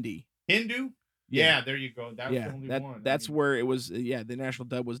in Hindi. Hindu. Yeah, there you go. That was the only one. That's where it was. The international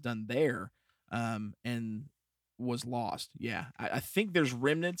dub was done there, and was lost. Yeah, I think there's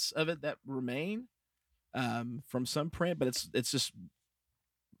remnants of it that remain, from some print, but it's just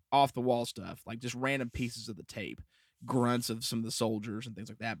off the wall stuff, like just random pieces of the tape, grunts of some of the soldiers and things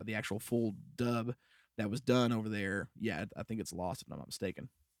like that. But the actual full dub that was done over there, yeah, I think it's lost if I'm not mistaken.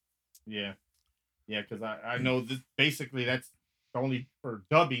 Yeah, because I know that basically that's the only for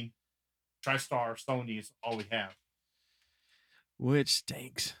dubbing. TriStar, Sony is all we have. Which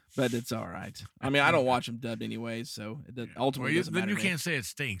stinks, but it's all right. I mean, I don't watch them dubbed anyways, so ultimately doesn't then matter you to me. can't say it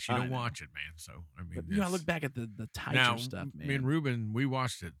stinks. You I don't know. watch it, man. So I mean, But you gotta look back at the Titra now, stuff, man. Me and Ruben, we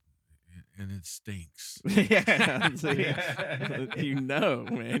watched it, and it stinks. Yeah, see, man,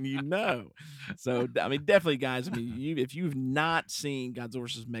 So I mean, definitely, guys. I mean, if you've not seen Godzilla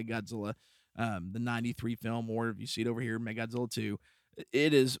vs. Mechagodzilla, the '93 film, or if you see it over here, Mechagodzilla 2,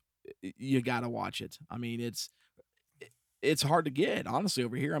 it is. You gotta watch it. I mean, it's hard to get, honestly,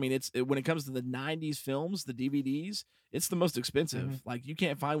 over here. I mean, when it comes to the '90s films, the DVDs, it's the most expensive. Mm-hmm. Like you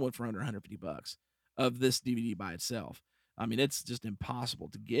can't find one for under $150 of this DVD by itself. I mean, it's just impossible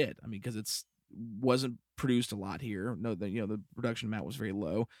to get. I mean, because wasn't produced a lot here. No, the production amount was very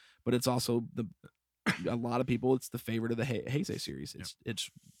low, but it's also a lot of people. It's the favorite of the Heisei series. It's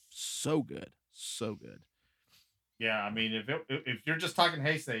so good, so good. Yeah, I mean, if you're just talking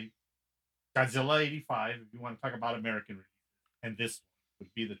Heisei, Godzilla 85, if you want to talk about American release, and this would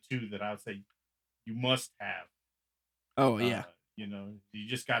be the two that I would say you must have. Oh yeah, you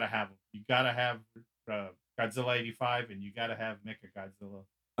just gotta have them. You gotta have Godzilla 85, and you gotta have Mechagodzilla.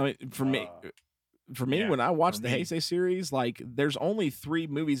 I mean, for me, yeah, when I watch for the me. Heisei series, like there's only 3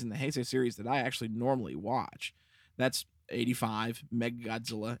 movies in the Heisei series that I actually normally watch. That's 85,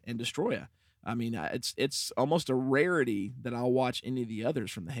 Mechagodzilla, and Destroya. I mean, it's almost a rarity that I'll watch any of the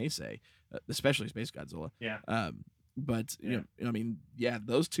others from the Heisei, especially Space Godzilla. Yeah. But I mean, yeah,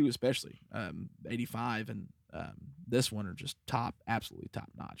 those two especially, 85 and this one are just absolutely top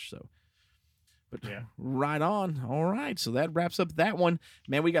notch. So, but Yeah. right on. All right, so that wraps up that one.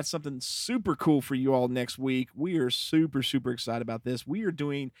 Man, we got something super cool for you all next week. We are super, super excited about this. We are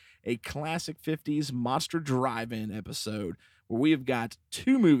doing a classic 50s Monster Drive-In episode where we have got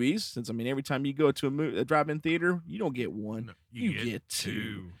 2 movies. Since, I mean, every time you go to a drive-in theater, you don't get one, No, you get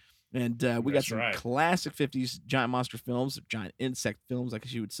 2. And we got That's some right. classic 50s giant monster films, giant insect films, I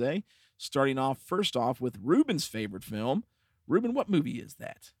guess you would say. Starting off, first off, with Ruben's favorite film. Ruben, what movie is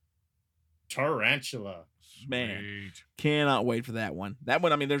that? Tarantula. Man, Sweet. cannot wait for that one. That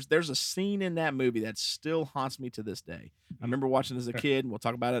one, I mean, there's a scene in that movie that still haunts me to this day. I remember watching it as a kid, and we'll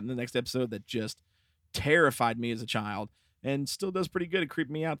talk about it in the next episode, that just terrified me as a child and still does pretty good at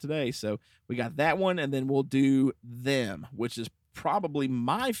creeping me out today. So we got that one, and then we'll do Them, which is probably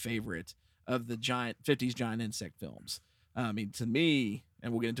my favorite of the 50s giant insect films. I mean, to me,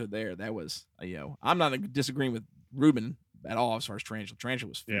 and we'll get into it there, that was, I'm not disagreeing with Ruben at all as far as Tarantula. Tarantula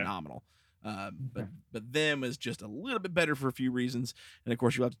was Yeah. phenomenal. But Them is just a little bit better for a few reasons. And of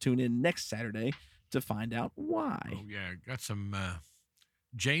course, you'll have to tune in next Saturday to find out why. Oh yeah, got some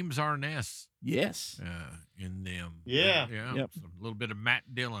James Arness Yes. in them. Yeah. Yeah. Yep. A little bit of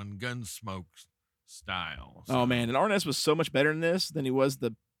Matt Dillon, Gunsmoke style. Oh man, and Arness was so much better in this than he was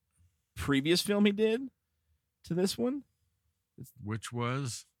the previous film he did to this one. Which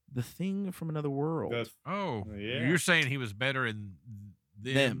was? The Thing from Another World. Oh, Yeah. you're saying he was better in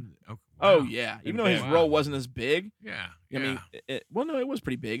Them. Okay, Oh wow. yeah, even And though his Them. role wasn't as big. Yeah. I mean, well, no, it was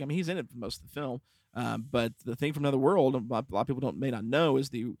pretty big. I mean, he's in it for most of the film. But The Thing from Another World, a lot of people may not know, is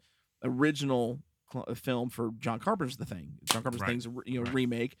the original film for John Carpenter's The Thing. John Carpenter's Right. Thing's Right.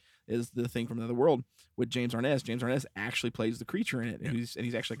 remake is The Thing from Another World with James Arness. James Arness actually plays the creature in it, and he's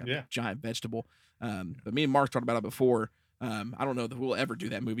actually like a Yeah. giant vegetable. But me and Mark talked about it before. I don't know that we'll ever do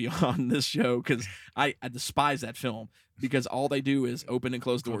that movie on this show because I despise that film because all they do is open and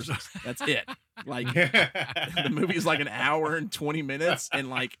close doors. That's it. Like the movie is like an hour and 20 minutes, and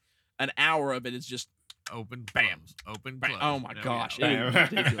like an hour of it is just Open, Bam. close, open, bang. close. Oh my There we gosh, go. it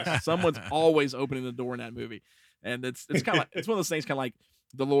is ridiculous. Someone's always opening the door in that movie, and it's kind of like it's one of those things, kind of like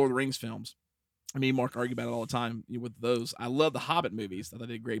the Lord of the Rings films. I mean, Mark argue about it all the time with those. I love the Hobbit movies; I thought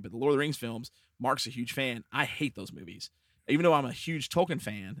they did great, but the Lord of the Rings films, Mark's a huge fan. I hate those movies, even though I'm a huge Tolkien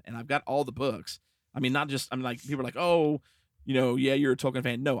fan and I've got all the books. I mean, not just like people are like, oh, yeah, you're a Tolkien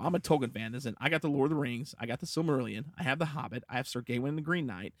fan. No, I'm a Tolkien fan. Isn't I got the Lord of the Rings, I got the Silmarillion, I have the Hobbit, I have Sir Gawain and the Green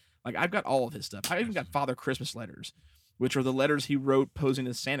Knight. Like I've got all of his stuff. I even got Father Christmas letters, which are the letters he wrote posing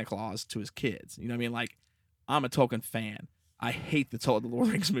as Santa Claus to his kids. You know what I mean? Like I'm a Tolkien fan. I hate the Lord of the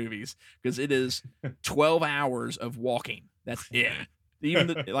Rings movies because it is 12 hours of walking. That's it.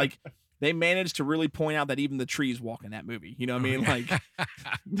 Even like they managed to really point out that even the trees walk in that movie. You know what I mean? Like,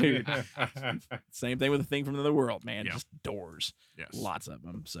 dude, same thing with The Thing from Another World, man. Yeah. Just doors, Yes. lots of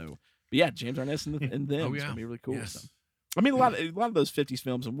them. So, but yeah, James Arness and them. Oh, It's yeah. gonna be really cool. Yes. So. I mean, a lot of those 50s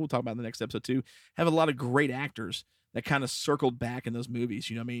films, and we'll talk about in the next episode too, have a lot of great actors that kind of circled back in those movies.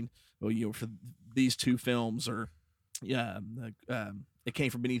 You know what I mean? Well, for these two films, or It Came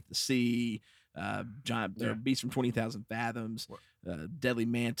From Beneath the Sea, Beast from 20,000 Fathoms, Deadly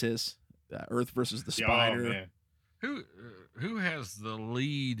Mantis, Earth versus the Spider. man. Who has the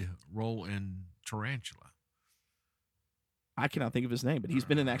lead role in Tarantula? I cannot think of his name, but he's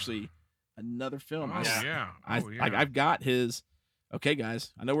been in actually another film. Oh Yeah. yeah. I've got his. Okay,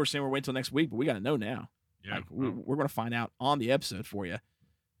 guys, I know we're saying we're waiting till next week, but we got to know now. Yeah. Like, we're going to find out on the episode for you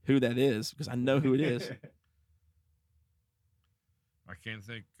who that is because I know who it is. I can't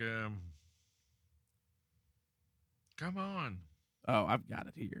think. Come on. Oh, I've got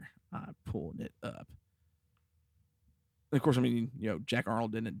it here. I'm pulling it up. And of course, I mean, Jack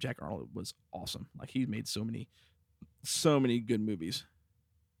Arnold didn't. Jack Arnold was awesome. Like he made so many good movies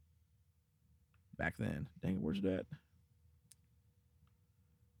back then. Dang it, where's that?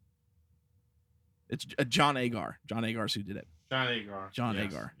 It's John Agar. John Agar's who did it. John Agar. John Yes.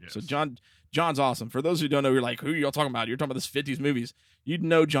 Agar. yes. So John's awesome. For those who don't know, you're like, who are y'all talking about? You're talking about this 50s movies. You'd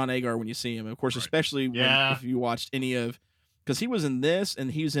know John Agar when you see him. And of course, Right. especially if you watched any of, because he was in this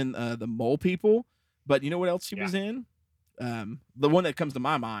and he was in the Mole People. But you know what else he was in? The one that comes to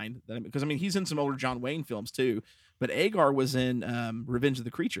my mind, because I mean, he's in some older John Wayne films too. But Agar was in Revenge of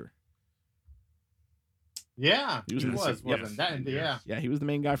the Creature. Yeah, He was he in the was, se- yep. wasn't that? Yes. Yeah. Yeah, he was the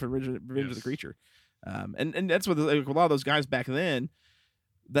main guy for Revenge of the Yes. Creature. And that's what like, a lot of those guys back then.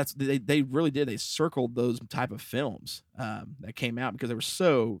 They really did. They circled those type of films that came out because they were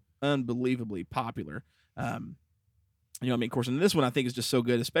so unbelievably popular. I mean, of course, and this one I think is just so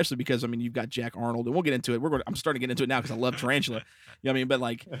good, especially because I mean you've got Jack Arnold, and we'll get into it. I'm starting to get into it now because I love Tarantula. You know what I mean? But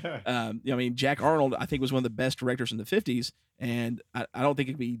like, I mean, Jack Arnold I think was one of the best directors in the 50s, and I don't think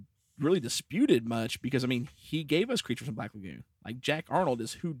it could be really disputed much because I mean he gave us Creature from Black Lagoon. Like Jack Arnold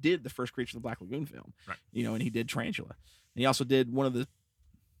is who did the first Creature from the Black Lagoon film, Right. And he did Tarantula, and he also did one of the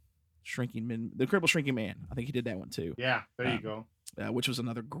The Incredible Shrinking Man. I think he did that one too. Yeah, there you go. Which was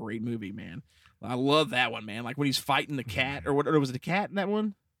another great movie, man. I love that one, man. Like when he's fighting the cat, or what? Or was it a cat in that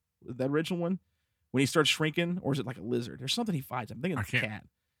one? The original one, when he starts shrinking, or is it like a lizard? There's something he fights. I'm thinking I it's a can't- cat.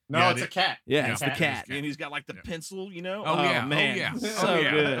 No, Yeah, it's a cat. Yeah, Yeah, it's the it is cat, cat. and he's got like the Yeah. pencil, Oh, yeah. man, Oh yeah. so oh,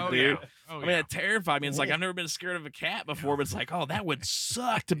 yeah. good, oh, dude. Yeah. Oh, I mean, yeah. it terrified me. It's like I've never been scared of a cat before, but it's like, oh, that would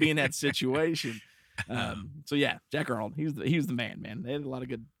suck to be in that situation. So yeah, Jack Arnold, he was the man. They had a lot of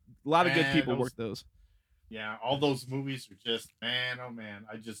good Man, people those- work those. Yeah, all those movies are just man, oh man,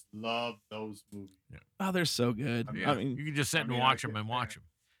 I just love those movies. Oh, they're so good. Yeah. I mean, you can just sit I and mean, watch I them get- and watch them.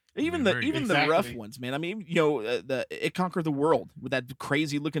 even Yeah, the very good. the rough Exactly. ones, man. I mean, the It Conquered the World with that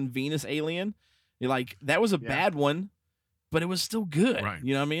crazy looking Venus alien. You're like, that was a Yeah. bad one, but it was still good. Right.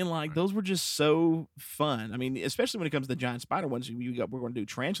 You know what I mean? Like Right. those were just so fun. I mean, especially when it comes to the giant spider ones. We're going to do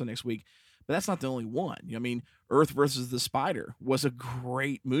Tarantula next week, but that's not the only one. You know what I mean, Earth versus the Spider was a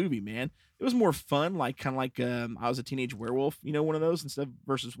great movie, man. It was more fun, like kind of like I Was a Teenage Werewolf. One of those instead of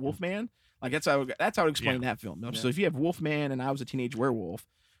versus Wolfman. Like that's how I would explain that film. So if you have Wolfman and I Was a Teenage Werewolf,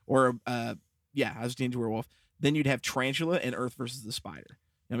 or I Was a Teenage Werewolf, then you'd have Tarantula and Earth versus the Spider.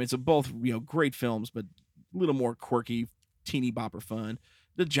 I mean, it's both great films, but a little more quirky, teeny bopper fun.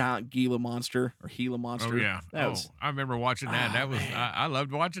 The giant Gila monster or Gila monster. Oh yeah. That was I remember watching that. Oh, That was man. I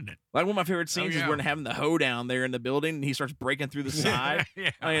loved watching it. like one of my favorite scenes is yeah. when having the hoedown there in the building and he starts breaking through the side.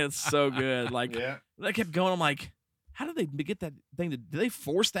 Yeah. I mean, it's so good. Like Yeah. I kept going. I'm like, how did they get that thing? Did they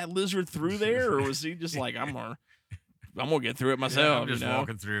force that lizard through there, or was he just like, I'm gonna get through it myself? I'm just you know?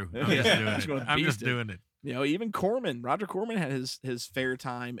 walking through. I'm Yeah, just doing just it. gonna I'm just beast it. doing it. You know, even Roger Corman had his fair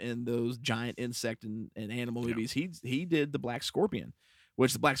time in those giant insect and animal Yeah. movies. He did the Black Scorpion,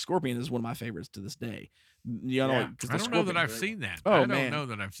 which the Black Scorpion is one of my favorites to this day. You know, Yeah. 'cause I the don't know that Scorpion- I've seen that. Oh, I don't man. know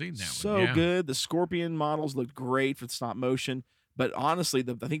that I've seen that so one. Yeah. good. The Scorpion models looked great for stop motion. But honestly,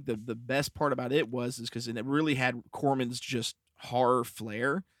 I think the best part about it is because it really had Corman's just horror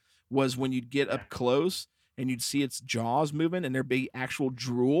flair was when you'd get up close and you'd see its jaws moving and there'd be actual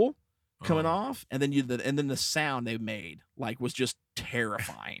drool coming Oh. off, and then the sound they made was just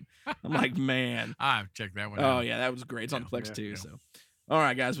terrifying. I'm like, man. I've checked that one Oh out. yeah, that was great. It's on Yeah, Plex yeah, too. yeah. So, all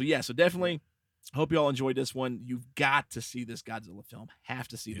right, guys. Well, yeah. So definitely, hope you all enjoyed this one. You've got to see this Godzilla film. Have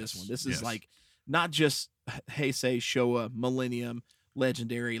to see this Yes, one. This is yes. like not just Heisei, Showa, Millennium,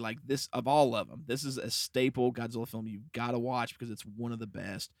 Legendary. Like this of all of them. This is a staple Godzilla film you've got to watch because it's one of the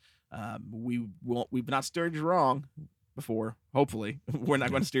best. We've not steered you wrong before. Hopefully, we're not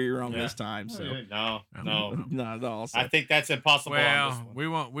going to steer you wrong Yeah. this time. So No. not at all. So. I think that's impossible on this Well, one. we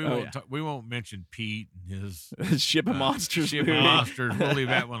won't Oh, yeah. we won't mention Pete and his Ship of Monsters. Ship of movie. Monsters. We'll leave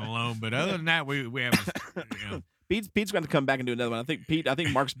that one alone. But other than that, we haven't. You know, Pete's going to come back and do another one. I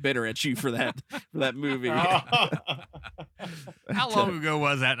think Mark's bitter at you for that movie. how long ago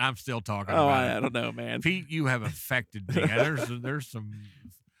was that? And I'm still talking Oh, about I it. don't know, man. Pete, you have affected me. There's some.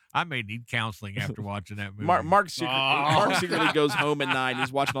 I may need counseling after watching that movie. Mark secretly goes home at night. He's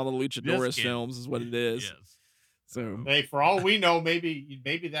watching all the Just Luchadores kidding. films, is what it is. Yes. So Hey, for all we know, maybe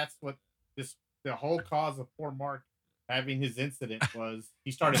that's what the whole cause of poor Mark having his incident was.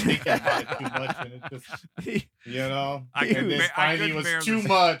 He started thinking about it too much, and it just, I and couldn't then bear- I finally couldn't was bear too the-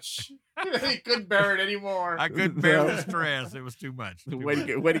 much. He couldn't bear it anymore. I couldn't bear No. the stress. It was too much. Too way much.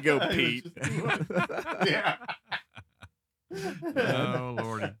 to go, It was Pete. just too much. Yeah. Oh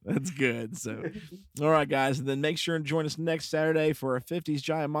Lordy. That's good. So, all right, guys, and then make sure and join us next Saturday for a 50s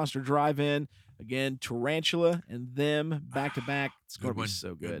Giant Monster Drive-In. Again, Tarantula and them back to back. It's going to be one.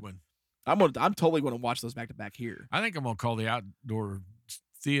 so good. One. I'm totally going to watch those back to back here. I think I'm gonna call the outdoor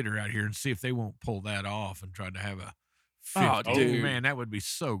theater out here and see if they won't pull that off and try to have a. 50. Oh, dude. Man, that would be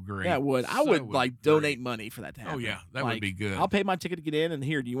so great. That would. I So would be like great. donate money for that to happen. Oh yeah, that would be good. I'll pay my ticket to get in. And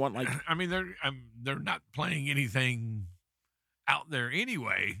here, do you want like? I mean, they're not playing anything out there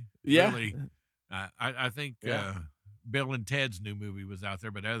anyway. Yeah. Really. I think Yeah. Bill and Ted's new movie was out there,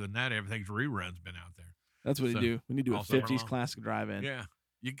 but other than that, everything's reruns been out there. That's what we So, do. We need to do a all summer 50s long. classic drive-in. Yeah,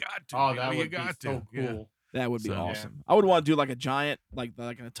 you got to. Oh, people, that you would be got so to. Yeah. cool. That would be So- awesome. I would want to do like a giant, like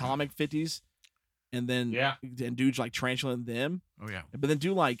an atomic 50s, and then Yeah. and do like Tarantula and them. Oh yeah. But then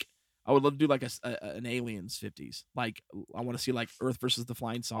do like I would love to do like an Aliens 50s. Like I want to see like Earth versus the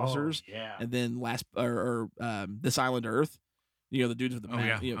Flying Saucers, Oh, yeah. and then This Island Earth. You know, the dudes with the Oh,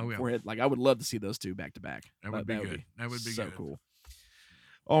 map, yeah. Oh, yeah. forehead. Like I would love to see those two back to back. That would be good. That would be so good. cool.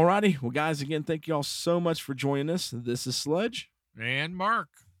 Alrighty, well, guys, again, thank you all so much for joining us. This is Sludge. And Mark.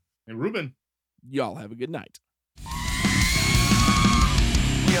 And Ruben. Y'all have a good night.